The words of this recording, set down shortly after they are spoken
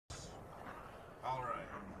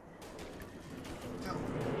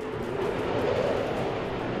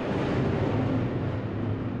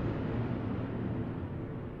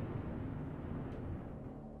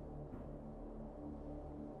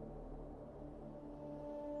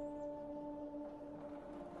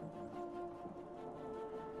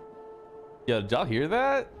Yeah, did y'all hear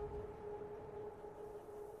that?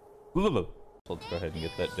 Let's go ahead and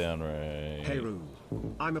get that down right. Hey Roo.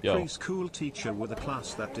 I'm a preschool teacher with a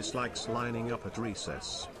class that dislikes lining up at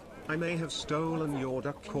recess. I may have stolen your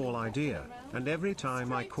duck call idea, and every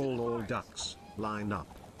time I call all ducks, line up.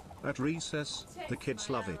 At recess, the kids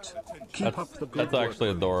love it. Keep up the good work. That's actually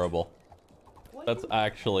adorable. That's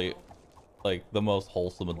actually like the most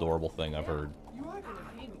wholesome, adorable thing I've heard.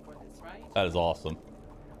 That is awesome.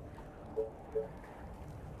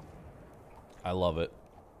 I love it.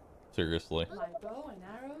 Seriously. My bow and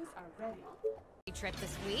arrows are ready. Trip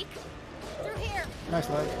this week. Through here. Nice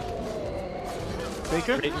leg.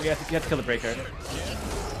 Breaker? You have to kill the breaker.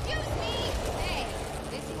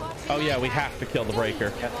 Oh yeah, we have to kill the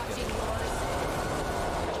breaker.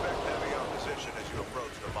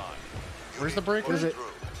 Where's the breaker? Is it?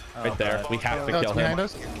 Right there. We have to kill him.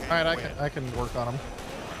 Us? All right, I can work on him.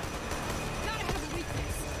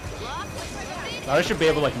 I should be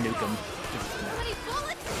able to like nuke him.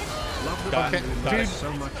 Love the band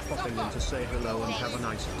so much popping in to say hello and have a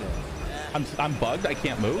nice day. I'm bugged. I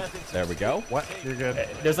can't move. There we go. What? You're good.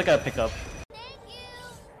 There's like a pickup.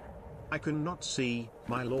 I cannot see,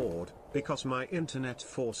 my lord, because my internet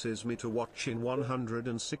forces me to watch in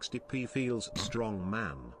 160p. Feels strong,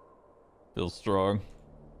 man. Feels strong.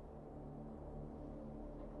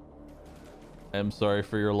 I'm sorry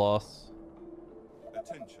for your loss.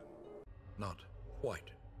 Attention. Not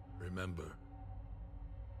quite. Remember.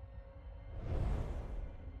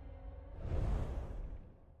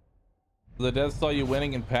 The devs saw you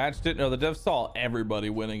winning and patched it? No, the devs saw everybody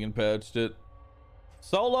winning and patched it.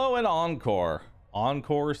 Solo and Encore.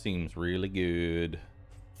 Encore seems really good.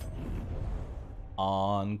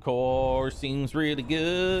 Encore seems really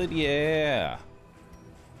good, yeah.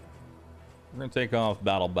 We're gonna take off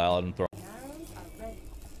Battle Ballad and throw.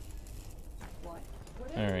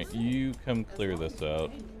 Alright, you come clear this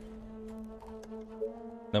out.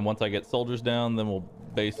 Then once I get soldiers down, then we'll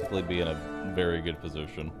basically be in a very good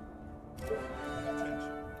position.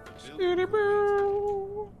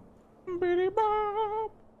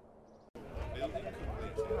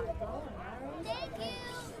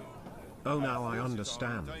 Oh, now I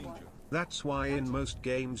understand. That's why in most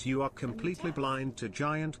games you are completely blind to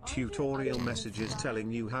giant tutorial messages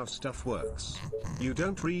telling you how stuff works. You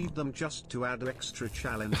don't read them just to add extra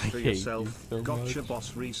challenge for yourself. You so Gotcha, much.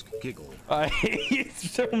 boss Reese giggle. I hate you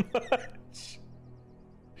so much.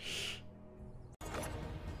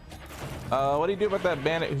 What do you do about that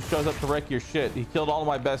bandit who shows up to wreck your shit? He killed all of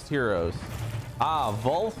my best heroes. Ah,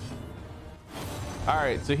 Wolf?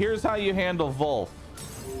 Alright, so here's how you handle Wolf.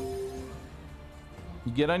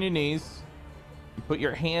 You get on your knees, you put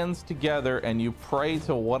your hands together, and you pray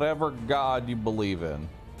to whatever god you believe in.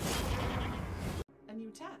 A new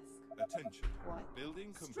task. Attention. What?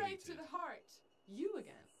 Building completed. Straight to the heart. You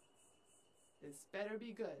again. This better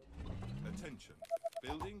be good. Attention.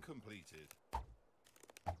 Building completed.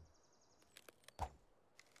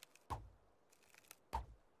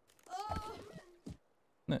 Oh.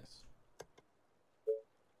 Nice.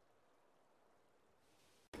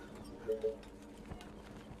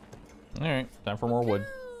 Alright, time for more wood.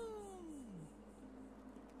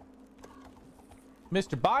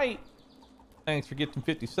 Mr. Bite, thanks for getting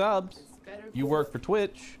 50 subs. You work for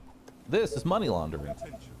Twitch. This is money laundering.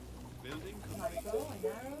 Attention. Building My completed. bow and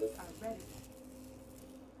arrows are ready.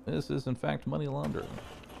 This is in fact money laundering.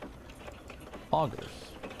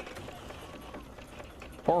 Augers.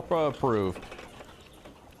 Corpa approved.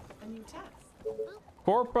 A new task.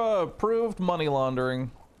 Corpa approved money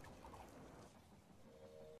laundering.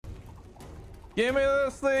 Give me the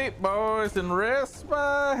sleep, boys, and rest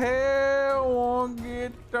my head. Won't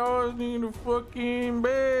get tossed in the fucking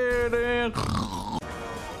bed and.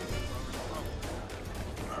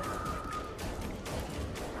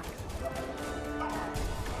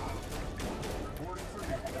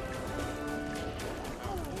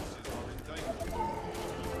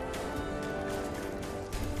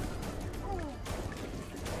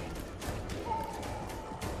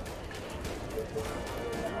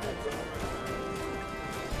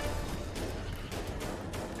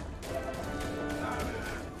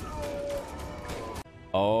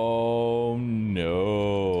 Oh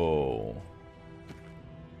no.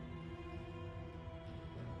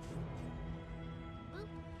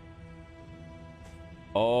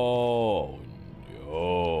 Oh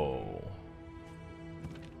no.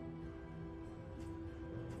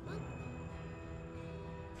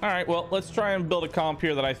 All right, well, let's try and build a comp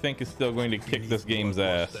here that I think is still going to kick this game's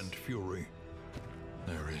ass. And fury.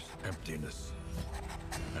 There is emptiness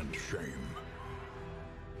and shame.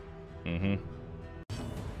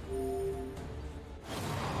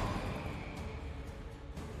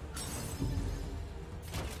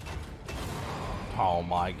 Oh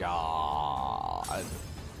my god.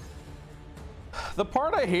 The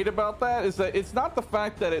part I hate about that is that it's not the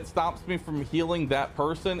fact that it stops me from healing that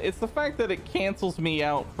person, it's the fact that it cancels me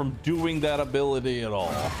out from doing that ability at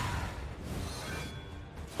all.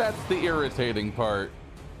 That's the irritating part.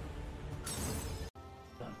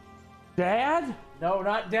 Dad? No,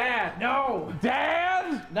 not dad. No.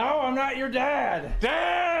 Dad? No, I'm not your dad.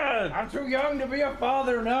 Dad! I'm too young to be a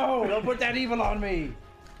father. No, don't put that evil on me.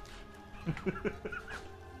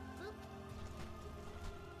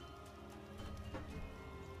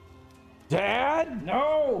 Dad?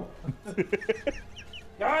 No.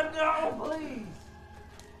 God, no, please.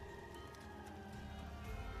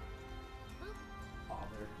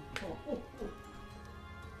 Father.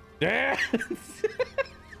 Dad?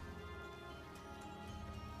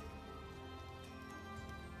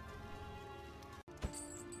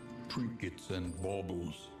 Trinkets and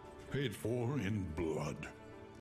baubles, paid for in blood.